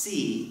not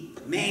see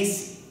may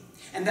see,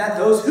 and that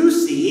those who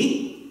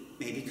see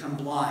may become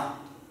blind."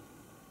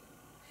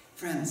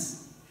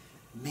 Friends,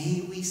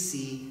 may we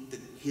see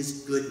his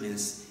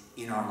goodness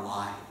in our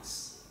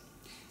lives.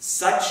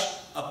 Such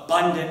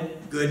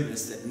abundant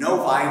goodness that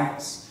no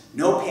virus,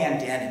 no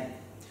pandemic,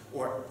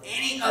 or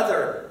any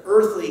other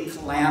earthly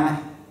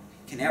calamity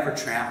can ever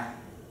trample.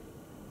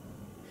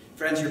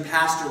 Friends, your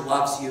pastor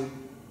loves you.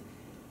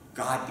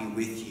 God be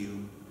with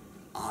you.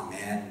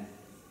 Amen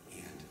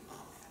and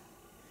amen.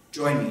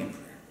 Join me in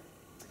prayer.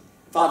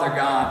 Father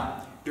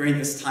God, during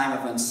this time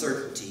of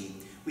uncertainty,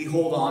 we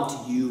hold on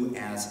to you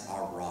as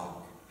our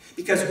rock.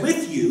 Because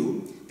with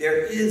you,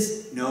 there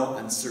is no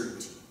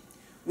uncertainty.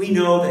 We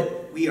know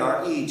that we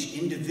are each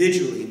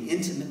individually and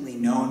intimately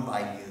known by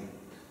you,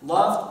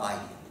 loved by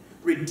you,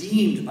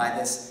 redeemed by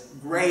this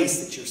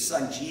grace that your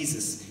Son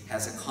Jesus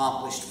has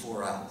accomplished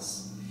for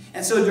us.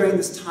 And so during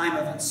this time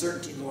of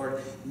uncertainty,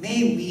 Lord,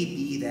 may we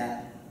be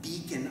that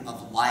beacon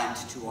of light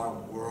to our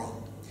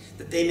world,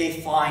 that they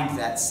may find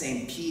that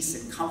same peace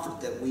and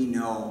comfort that we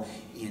know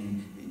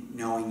in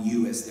knowing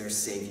you as their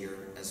Savior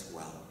as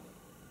well.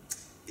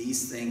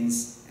 These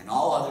things and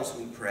all others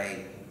we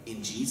pray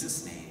in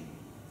Jesus' name.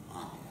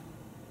 Amen.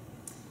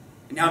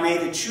 And now may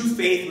the true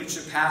faith which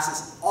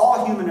surpasses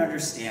all human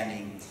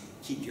understanding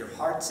keep your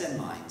hearts and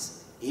minds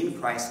in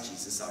Christ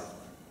Jesus our Lord.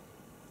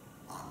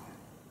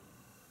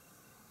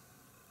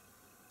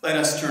 Let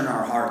us turn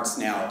our hearts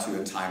now to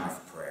a time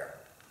of prayer.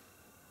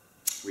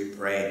 We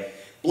pray,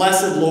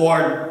 "Blessed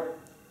Lord,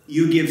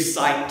 you give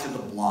sight to the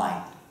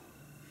blind.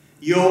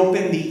 You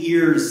open the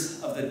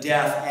ears of the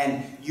deaf,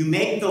 and you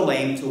make the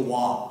lame to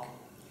walk.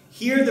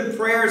 Hear the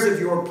prayers of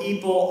your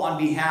people on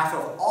behalf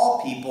of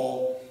all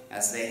people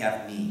as they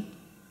have need.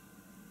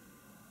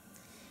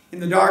 In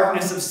the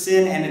darkness of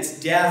sin and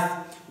its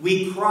death,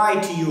 we cry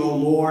to you, O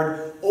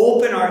Lord.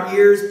 Open our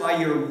ears by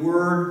your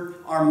word,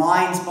 our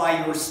minds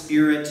by your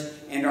Spirit,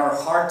 and our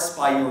hearts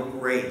by your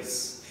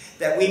grace,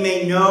 that we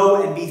may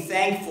know and be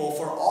thankful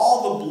for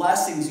all the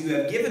blessings you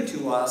have given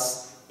to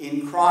us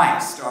in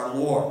Christ our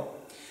Lord,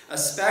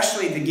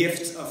 especially the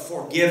gifts of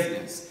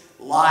forgiveness,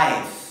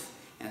 life,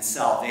 and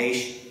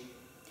salvation.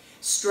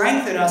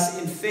 Strengthen us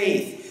in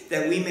faith,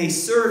 that we may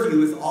serve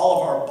you with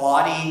all of our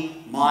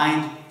body,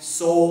 mind,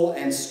 soul,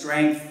 and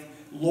strength.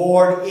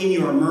 Lord, in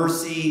your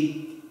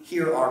mercy,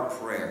 hear our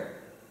prayer.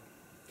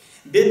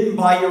 Bidden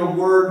by your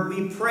word,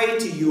 we pray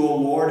to you, O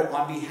Lord,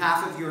 on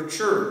behalf of your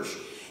church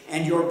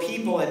and your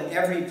people at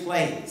every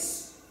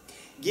place.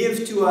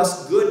 Give to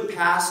us good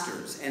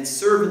pastors and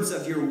servants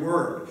of your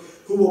word,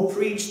 who will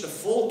preach the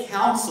full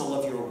counsel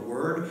of your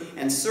word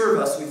and serve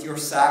us with your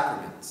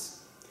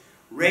sacraments.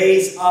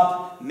 Raise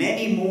up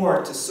many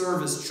more to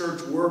serve as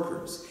church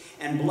workers,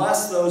 and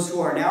bless those who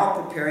are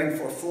now preparing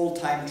for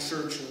full-time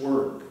church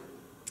work.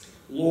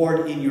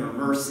 Lord, in your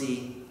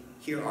mercy,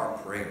 hear our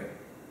prayer.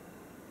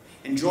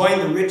 Enjoying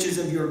the riches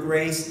of your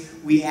grace,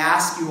 we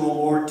ask you, O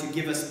Lord, to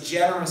give us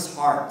generous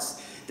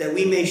hearts, that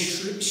we may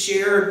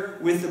share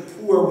with the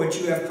poor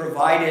what you have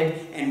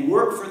provided and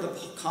work for the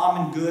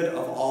common good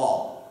of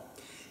all.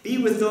 Be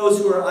with those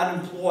who are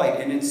unemployed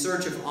and in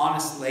search of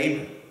honest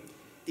labor,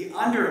 the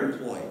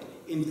underemployed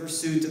in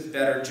pursuit of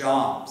better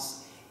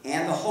jobs,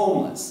 and the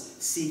homeless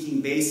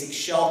seeking basic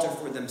shelter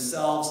for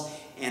themselves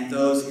and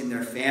those in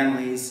their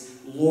families.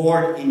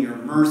 Lord, in your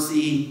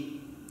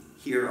mercy,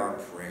 hear our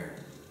prayer.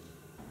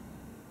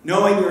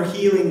 Knowing your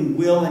healing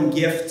will and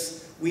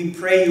gifts, we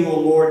pray you, O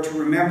Lord, to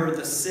remember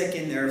the sick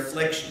in their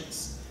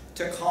afflictions,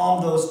 to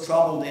calm those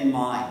troubled in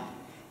mind,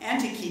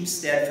 and to keep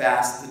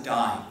steadfast the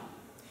dying.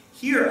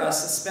 Hear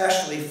us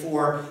especially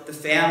for the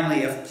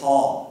family of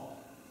Paul,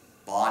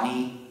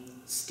 Bonnie,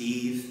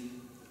 Steve,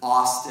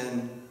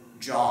 Austin,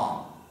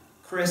 John,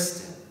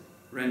 Kristen,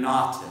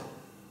 Renata,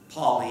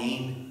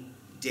 Pauline,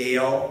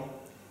 Dale,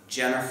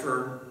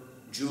 Jennifer,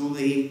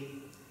 Julie,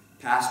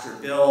 Pastor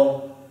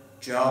Bill,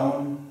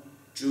 Joan,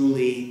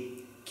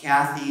 Julie,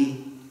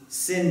 Kathy,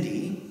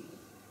 Cindy,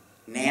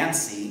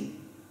 Nancy,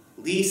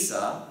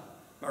 Lisa,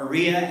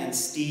 Maria, and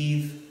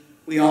Steve.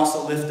 We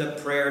also lift up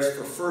prayers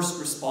for first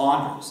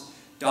responders,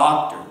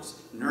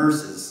 doctors,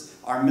 nurses,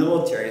 our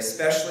military,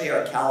 especially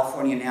our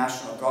California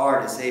National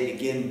Guard, as they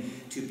begin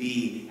to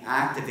be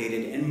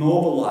activated and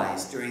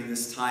mobilized during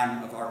this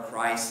time of our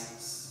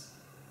crisis.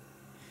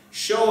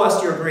 Show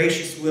us your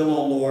gracious will,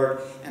 O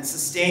Lord, and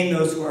sustain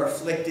those who are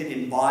afflicted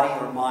in body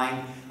or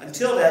mind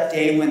until that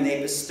day when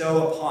they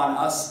bestow upon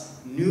us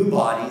new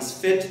bodies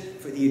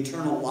fit for the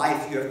eternal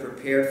life you have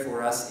prepared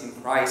for us in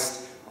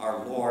Christ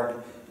our Lord.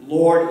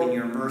 Lord, in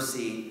your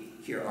mercy,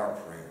 hear our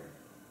prayer.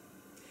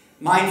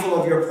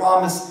 Mindful of your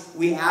promise,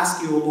 we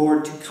ask you, O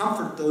Lord, to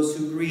comfort those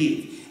who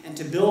grieve and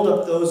to build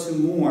up those who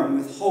mourn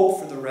with hope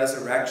for the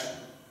resurrection.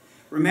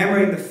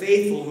 Remembering the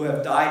faithful who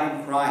have died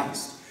in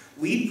Christ,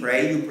 we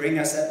pray you bring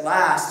us at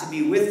last to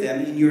be with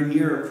them in your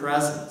nearer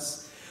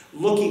presence.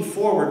 Looking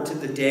forward to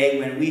the day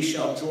when we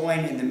shall join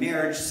in the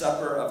marriage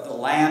supper of the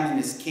Lamb in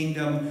his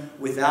kingdom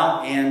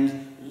without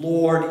end.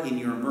 Lord, in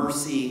your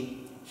mercy,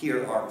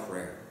 hear our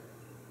prayer.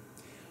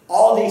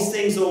 All these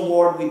things, O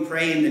Lord, we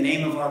pray in the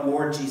name of our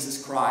Lord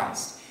Jesus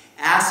Christ,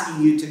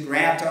 asking you to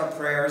grant our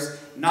prayers,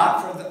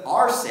 not for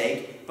our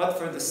sake, but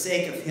for the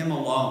sake of him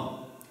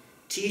alone.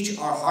 Teach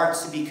our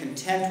hearts to be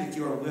content with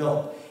your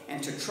will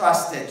and to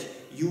trust that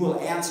you will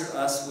answer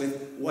us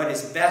with what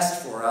is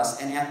best for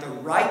us and at the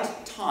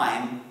right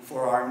time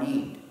for our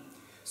need.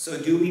 So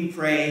do we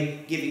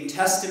pray, giving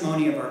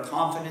testimony of our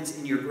confidence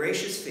in your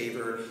gracious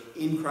favor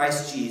in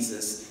Christ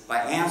Jesus by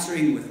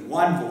answering with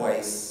one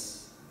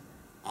voice,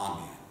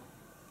 Amen.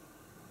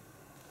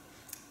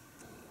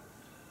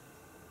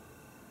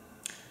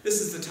 This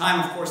is the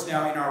time, of course,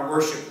 now in our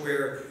worship,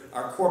 where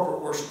our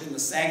corporate worship in the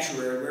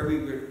sanctuary, where we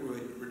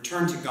would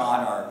return to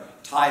God our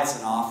tithes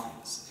and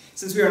offerings.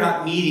 Since we are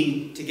not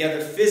meeting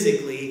together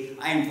physically,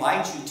 I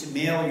invite you to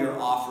mail your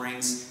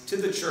offerings to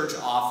the church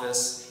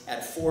office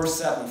at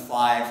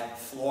 475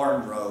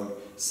 Florin Road,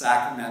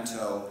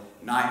 Sacramento,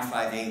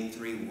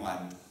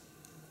 95831.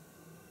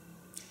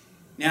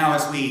 Now,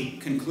 as we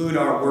conclude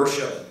our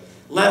worship,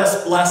 let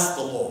us bless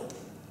the Lord.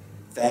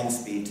 Thanks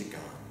be to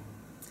God.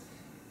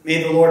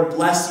 May the Lord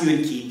bless you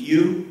and keep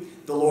you.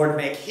 The Lord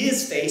make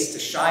his face to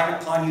shine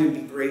upon you and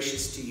be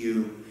gracious to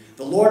you.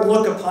 The Lord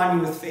look upon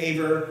you with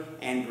favor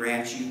and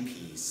grant you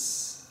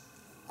peace.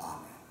 Amen.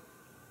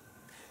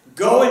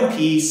 Go in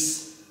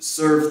peace,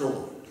 serve the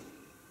Lord.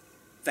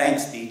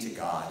 Thanks be to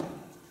God.